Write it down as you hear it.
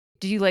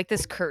Do you like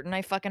this curtain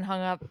I fucking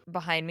hung up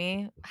behind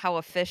me? How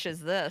a fish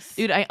is this?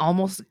 Dude, I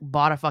almost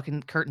bought a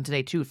fucking curtain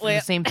today too for the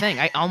Wait. same thing.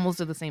 I almost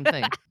did the same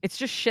thing. It's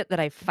just shit that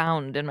I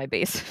found in my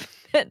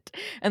basement.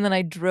 And then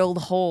I drilled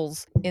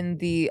holes in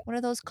the what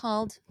are those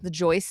called? The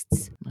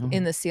joists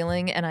in the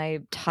ceiling, and I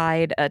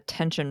tied a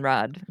tension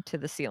rod to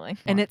the ceiling.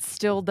 And it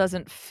still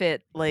doesn't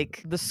fit.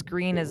 Like the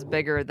screen is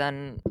bigger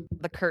than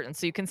the curtain,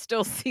 so you can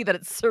still see that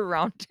it's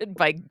surrounded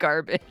by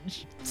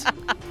garbage.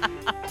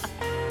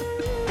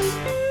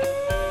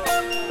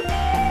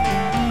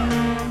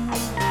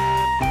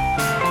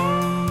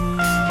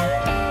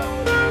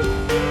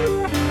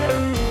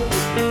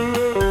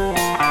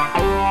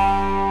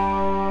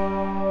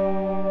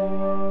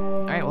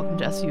 All right, welcome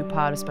to SU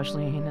Pod,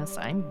 especially heinous.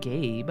 I'm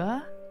Gabe.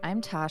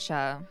 I'm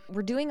Tasha.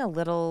 We're doing a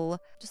little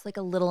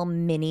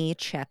mini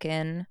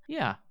check-in.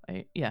 Yeah.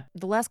 The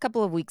last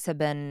couple of weeks have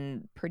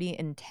been pretty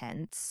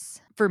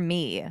intense for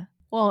me.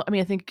 Well, I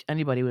mean, I think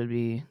anybody would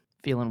be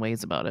feeling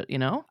ways about it, you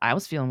know? I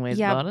was feeling ways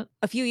Yeah. about it.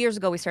 A few years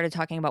ago, we started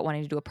talking about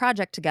wanting to do a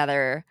project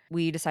together.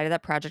 We decided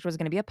that project was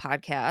going to be a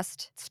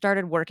podcast,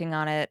 started working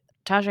on it.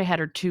 Tasha had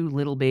her 2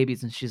 little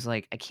babies and she's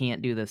like, I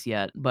can't do this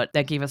yet. But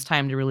that gave us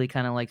time to really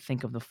kind of like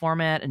think of the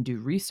format and do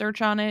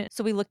research on it.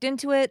 So we looked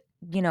into it,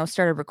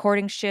 started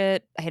recording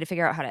shit. I had to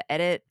figure out how to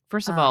edit.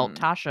 First of all,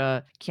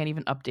 Tasha can't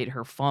even update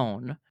her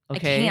phone.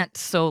 Okay. I can't.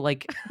 So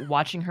like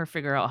watching her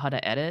figure out how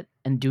to edit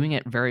and doing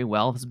it very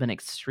well has been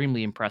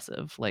extremely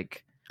impressive.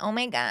 Like, oh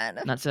my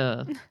God. not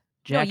to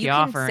jack you you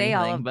off can or say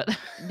all anything, of- but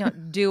No,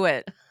 do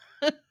it.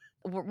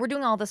 We're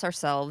doing all this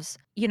ourselves.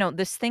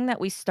 This thing that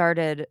we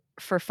started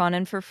for fun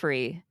and for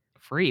free.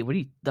 free. What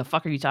the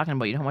fuck are you talking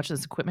about? You know how much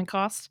this equipment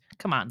costs?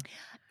 Come on.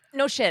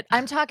 No shit.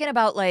 I'm talking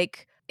about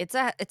like it's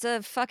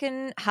a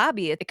fucking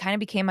hobby. It kind of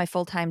became my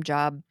full-time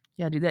job.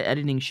 Yeah, dude, that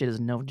editing shit is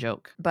no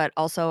joke. But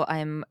also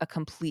I'm a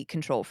complete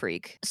control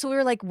freak. So we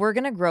were like, we're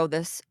going to grow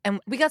this. And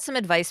we got some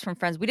advice from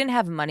friends. We didn't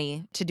have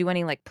money to do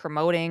any like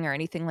promoting or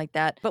anything like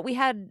that. But we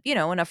had,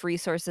 enough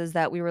resources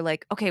that we were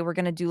like, okay, we're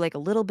going to do like a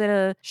little bit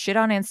of shit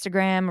on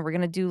Instagram. We're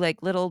going to do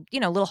like little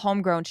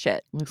homegrown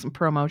shit. Like some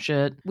promo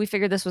shit. We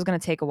figured this was going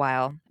to take a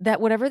while. That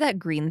whatever that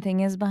green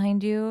thing is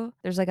behind you,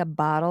 there's like a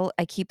bottle.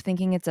 I keep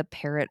thinking it's a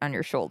parrot on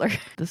your shoulder.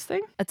 This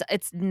thing?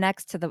 It's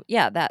next to the,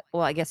 that,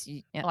 well, I guess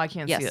you, yeah. Oh, I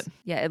can't see it.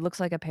 Yeah, it looks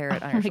like a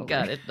parrot on Oh your my shoulder.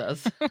 God, it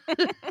does.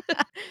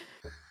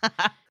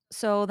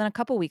 So then a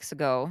couple weeks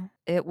ago,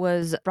 it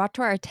was brought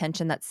to our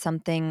attention that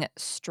something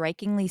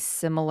strikingly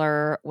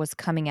similar was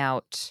coming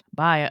out.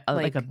 By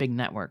like a big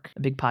network,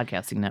 a big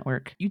podcasting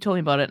network. You told me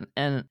about it,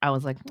 and I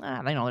was like,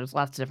 I know there's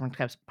lots of different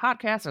types of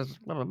podcasts, there's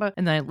blah, blah, blah.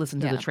 And then I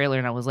listened to the trailer,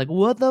 and I was like,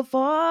 what the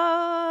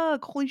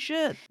fuck? Holy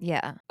shit.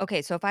 Yeah.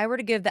 Okay, so if I were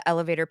to give the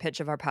elevator pitch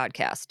of our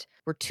podcast,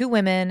 we're 2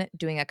 women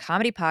doing a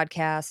comedy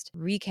podcast,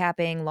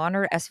 recapping Law &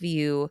 Order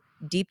SVU,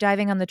 deep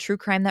diving on the true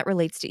crime that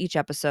relates to each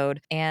episode,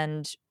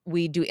 and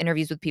we do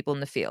interviews with people in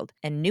the field.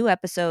 And new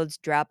episodes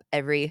drop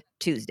every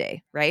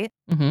Tuesday, right?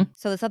 Mm-hmm.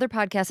 So this other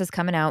podcast is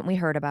coming out, and we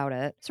heard about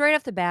it. So right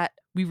off the bat,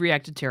 we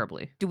reacted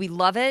terribly. do we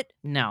love it?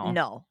 No.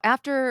 No.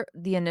 After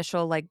the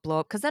initial blow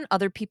up, because then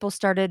other people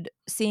started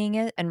seeing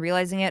it and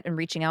realizing it and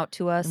reaching out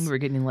to us. And we were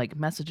getting like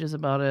messages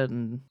about it,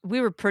 and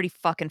we were pretty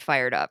fucking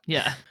fired up.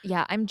 Yeah.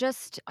 Yeah, I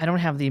don't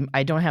have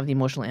the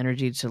emotional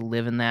energy to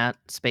live in that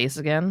space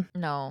again.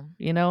 No.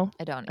 You know?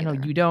 I don't either. I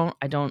know you don't.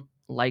 I don't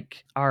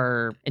like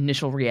our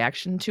initial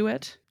reaction to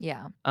it.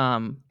 Yeah.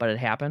 But it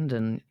happened,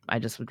 and I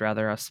just would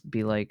rather us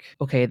be like,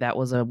 okay, that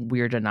was a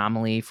weird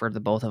anomaly for the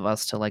both of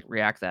us to like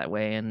react that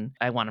way, and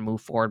I want to move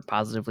forward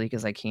positively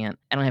because I don't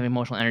have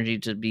emotional energy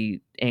to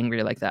be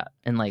angry like that.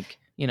 And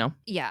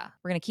yeah,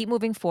 we're gonna keep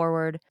moving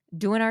forward,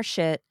 doing our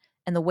shit,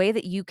 and the way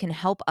that you can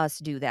help us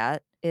do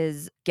that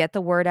is get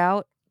the word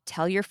out,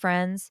 tell your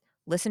friends,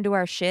 listen to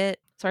our shit.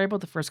 Sorry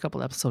about the first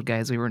couple episodes,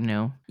 guys. We were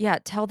new. Yeah,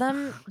 tell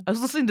them. I was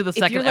listening to the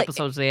second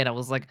episode today, and I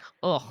was like,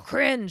 oh,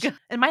 cringe.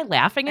 Am I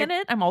laughing in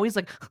it? I'm always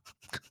like,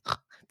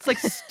 it's like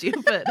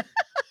stupid.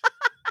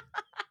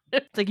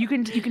 It's like you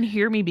can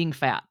hear me being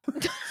fat.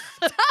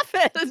 Stop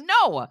it.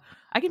 No,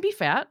 I can be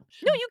fat.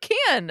 No, you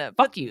can.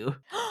 Fuck you.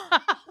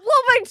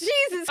 Well, my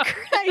Jesus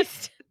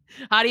Christ.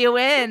 How do you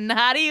win?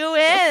 How do you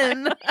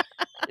win?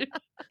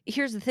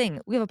 Here's the thing.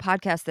 We have a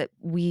podcast that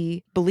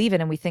we believe in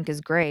and we think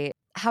is great.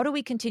 How do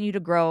we continue to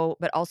grow,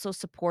 but also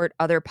support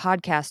other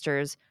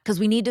podcasters? Because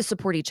we need to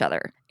support each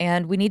other.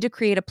 And we need to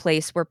create a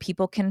place where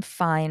people can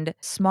find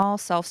small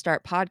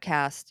self-start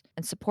podcasts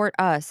and support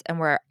us, and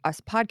where us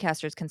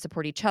podcasters can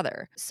support each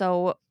other.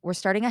 So we're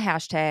starting a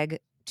hashtag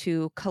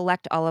to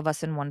collect all of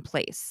us in one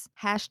place.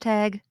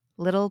 Hashtag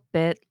little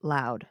bit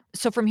loud.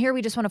 So from here,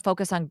 we just want to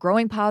focus on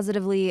growing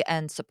positively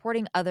and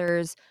supporting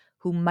others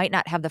who might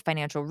not have the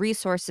financial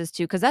resources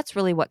to, because that's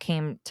really what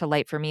came to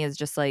light for me, is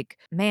just like,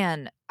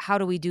 man, how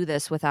do we do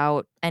this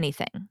without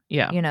anything?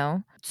 Yeah.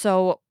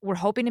 So we're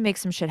hoping to make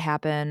some shit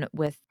happen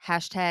with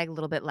hashtag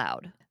little bit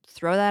loud.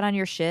 Throw that on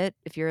your shit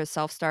if you're a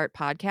self-start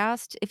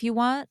podcast, if you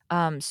want.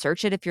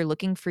 Search it if you're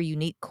looking for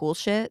unique, cool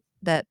shit.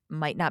 that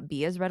might not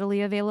be as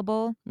readily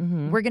available,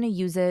 Mm-hmm. we're going to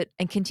use it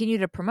and continue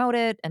to promote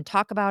it and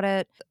talk about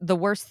it. The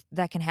worst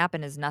that can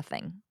happen is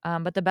nothing.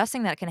 But the best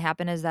thing that can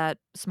happen is that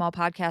small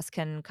podcasts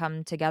can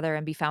come together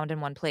and be found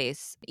in one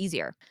place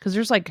easier. Because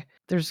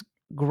there's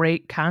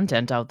great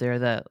content out there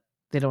that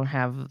they don't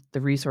have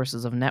the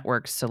resources of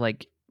networks to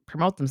like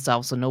promote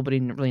themselves, so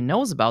nobody really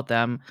knows about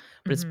them.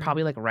 But it's Mhm.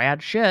 probably like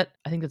rad shit.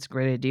 I think it's a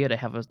great idea to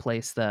have a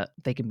place that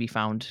they can be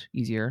found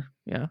easier.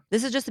 Yeah.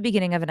 This is just the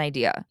beginning of an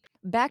idea.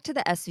 Back to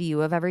the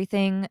SVU of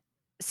everything.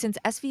 Since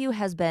SVU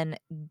has been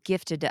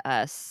gifted to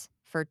us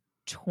for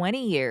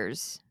 20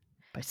 years,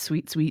 By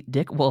sweet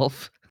Dick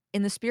Wolf.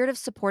 in the spirit of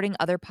supporting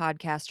other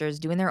podcasters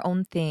doing their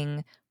own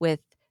thing with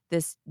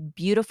this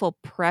beautiful,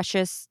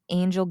 precious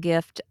angel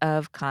gift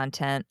of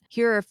content,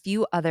 here are a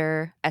few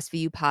other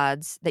SVU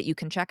pods that you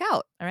can check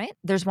out. All right.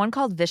 There's one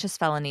called Vicious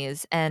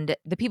Felonies, and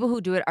the people who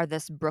do it are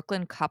this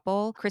Brooklyn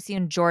couple, Chrissy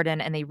and Jordan,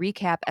 and they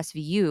recap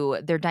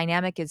SVU. Their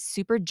dynamic is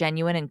super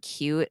genuine and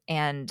cute,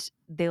 and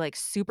they like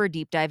super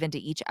deep dive into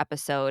each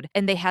episode.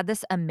 And they had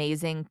this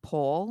amazing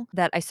poll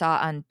that I saw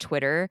on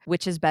Twitter,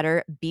 which is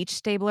better, beach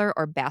stabler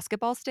or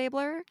basketball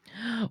stabler?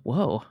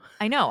 Whoa.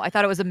 I know. I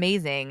thought it was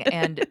amazing.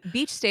 And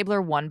Beach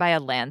Stabler won by a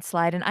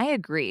landslide. And I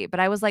agree. But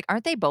I was like,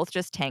 aren't they both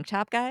just tank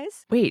top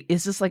guys? Wait,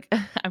 is this like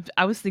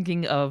I was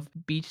thinking of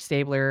Beach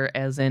Stabler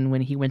as in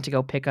when he went to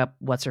go pick up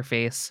what's her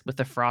face with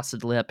the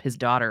frosted lip, his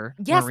daughter.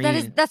 Yes,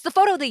 Maureen. that's the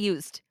photo they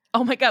used.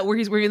 Oh my god, where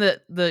he's wearing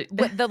the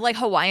With the like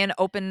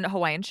open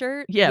Hawaiian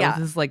shirt. yeah, with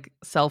his like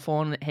cell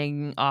phone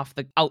hanging off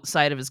the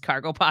outside of his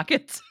cargo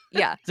pockets.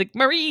 Yeah. It's like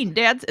Marine,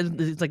 Dad's.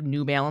 It's like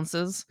New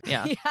Balances.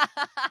 Yeah.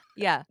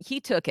 Yeah. He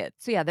took it.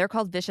 So yeah, they're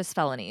called Vicious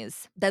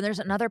Felonies. Then there's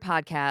another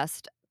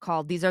podcast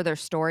called These Are Their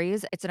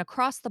Stories. It's an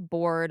across the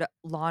board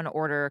Law and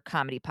Order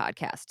comedy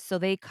podcast. So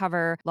they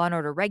cover Law and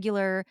Order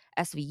Regular,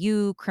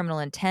 SVU, Criminal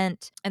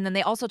Intent, and then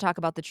they also talk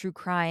about the true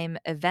crime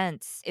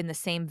events in the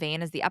same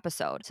vein as the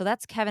episode. So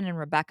that's Kevin and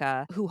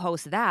Rebecca who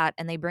host that,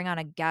 and they bring on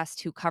a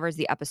guest who covers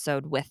the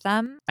episode with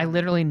them. I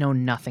literally know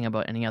nothing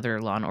about any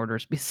other Law and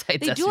Orders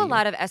besides They do a SVU.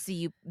 lot of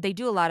SVU. They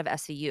do a lot of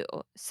SVU.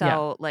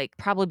 So like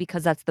probably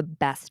because that's the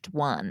best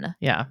one.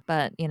 Yeah.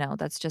 But,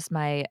 that's just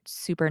my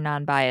super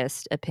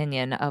non-biased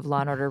opinion of Law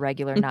and Order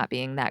Regular not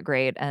being that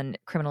great and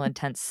Criminal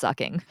Intent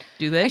sucking.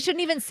 Do they? I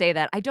shouldn't even say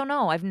that. I don't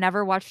know. I've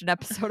never watched an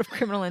episode of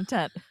Criminal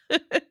Intent.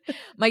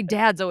 My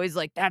dad's always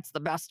like, that's the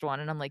best one.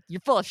 And I'm like,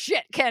 you're full of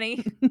shit,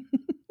 Kenny.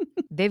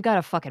 They've got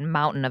a fucking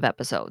mountain of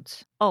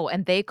episodes. Oh,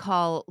 and they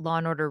call Law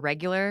and Order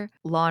Regular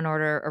Law and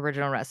Order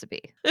Original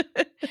Recipe.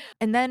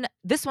 And then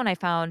this one I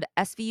found,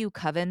 SVU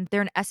Coven.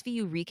 They're an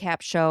SVU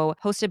recap show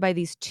hosted by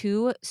these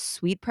two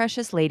sweet,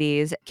 precious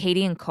ladies,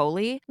 Katie and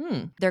Coley.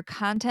 Their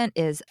content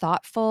is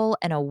thoughtful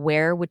and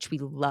aware, which we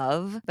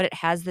love, but it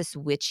has this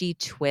witchy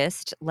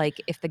twist,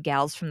 like if the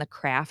gals from The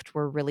Craft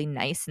were really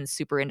nice and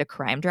super into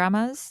crime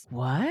dramas.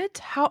 What?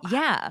 How?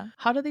 Yeah.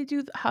 How do they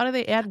do? How do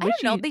they add I witchy?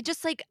 don't know. They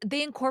just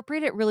they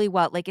incorporate it really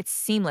well. Like it's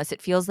seamless.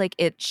 It feels like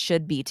it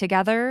should be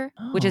together,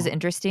 which is Oh.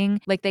 interesting.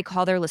 Like they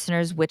call their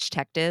listeners witch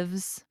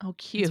detectives. Oh,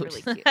 cute. It's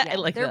really cute. I Yeah,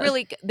 like they're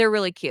that. they're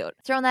really cute.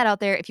 Throwing that out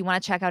there if you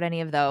want to check out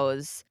any of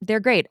those. They're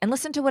great. And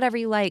listen to whatever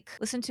you like.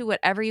 Listen to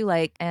whatever you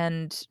like,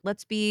 and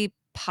let's be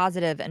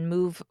positive and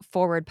move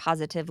forward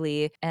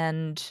positively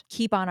and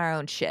keep on our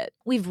own shit.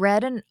 We've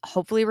read and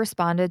hopefully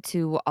responded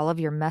to all of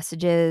your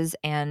messages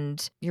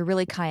and your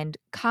really kind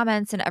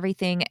comments and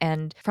everything.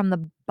 And from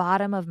the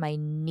bottom of my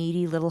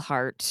needy little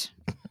heart,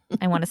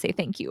 I want to say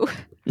thank you.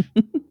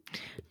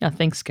 Yeah,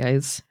 thanks,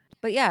 guys.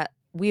 But yeah,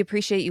 we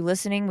appreciate you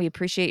listening. We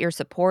appreciate your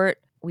support.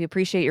 We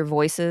appreciate your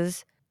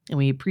voices. And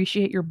we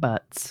appreciate your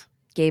butts.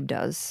 Gabe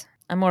does.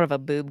 I'm more of a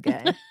boob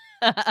guy.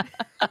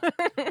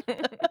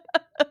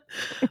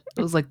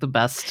 It was like the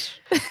best.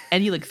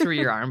 And you like threw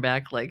your arm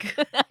back like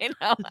I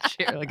know.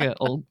 like an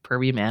old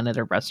pervy man at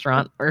a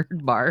restaurant or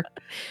bar.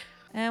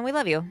 And we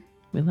love you.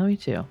 We love you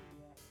too.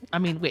 I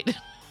mean, wait.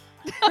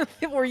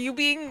 were you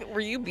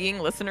being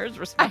listeners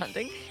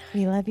responding?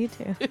 We love you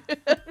too.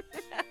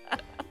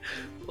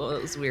 Well,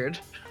 it was weird.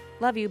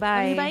 Love you.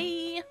 Bye.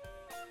 Bye.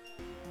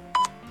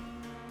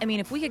 I mean,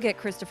 if we could get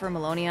Christopher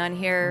Maloney on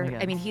here, Oh my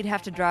God. I mean, he'd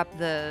have to drop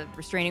the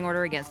restraining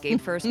order against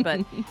Gabe first,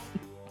 but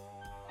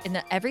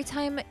every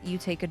time you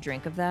take a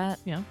drink of that,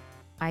 Yeah.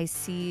 I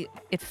see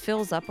it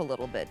fills up a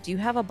little bit. Do you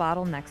have a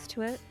bottle next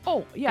to it?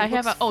 Oh, yeah, It I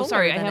have a looks oh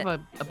sorry, I fuller have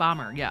than a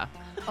bomber, yeah.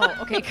 Oh,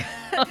 okay.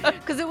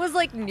 Because it was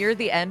like near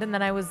the end, and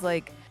then I was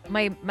like,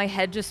 my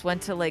head just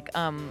went to like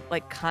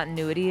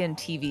continuity in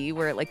TV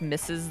where it like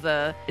misses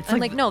the. It's I'm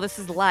like like, no, this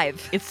is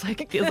live. It's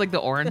like the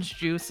orange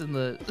juice and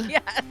the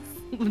Yes.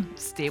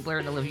 stapler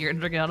and Olivia are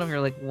drinking out of them.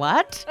 You're like,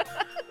 what?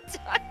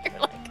 You're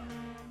like,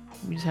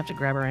 We just have to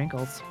grab our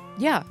ankles.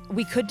 yeah,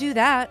 we could do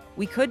that.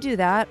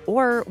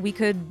 Or we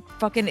could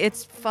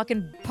it's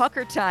fucking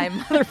pucker time,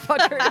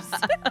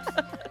 motherfuckers.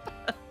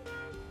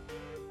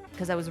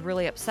 Because I was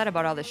really upset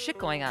about all this shit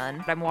going on.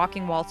 But I'm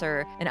walking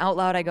Walter, and out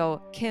loud I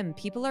go, Kim,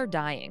 people are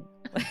dying.